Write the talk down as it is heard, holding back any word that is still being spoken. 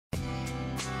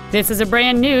This is a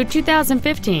brand new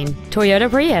 2015 Toyota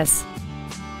Prius.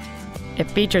 It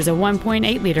features a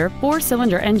 1.8-liter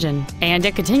four-cylinder engine and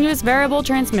a continuous variable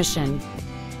transmission.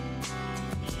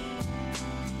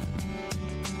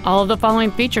 All of the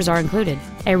following features are included: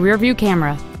 a rear-view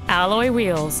camera, alloy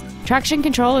wheels, traction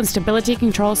control and stability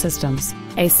control systems,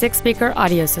 a 6-speaker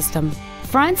audio system,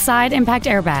 front side impact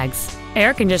airbags,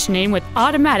 air conditioning with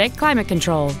automatic climate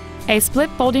control, a split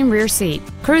folding rear seat,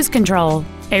 cruise control,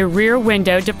 a rear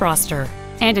window defroster,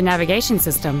 and a navigation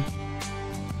system.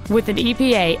 With an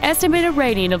EPA estimated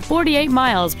rating of 48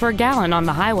 miles per gallon on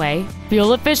the highway,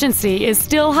 fuel efficiency is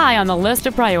still high on the list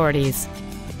of priorities.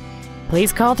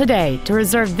 Please call today to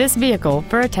reserve this vehicle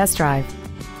for a test drive.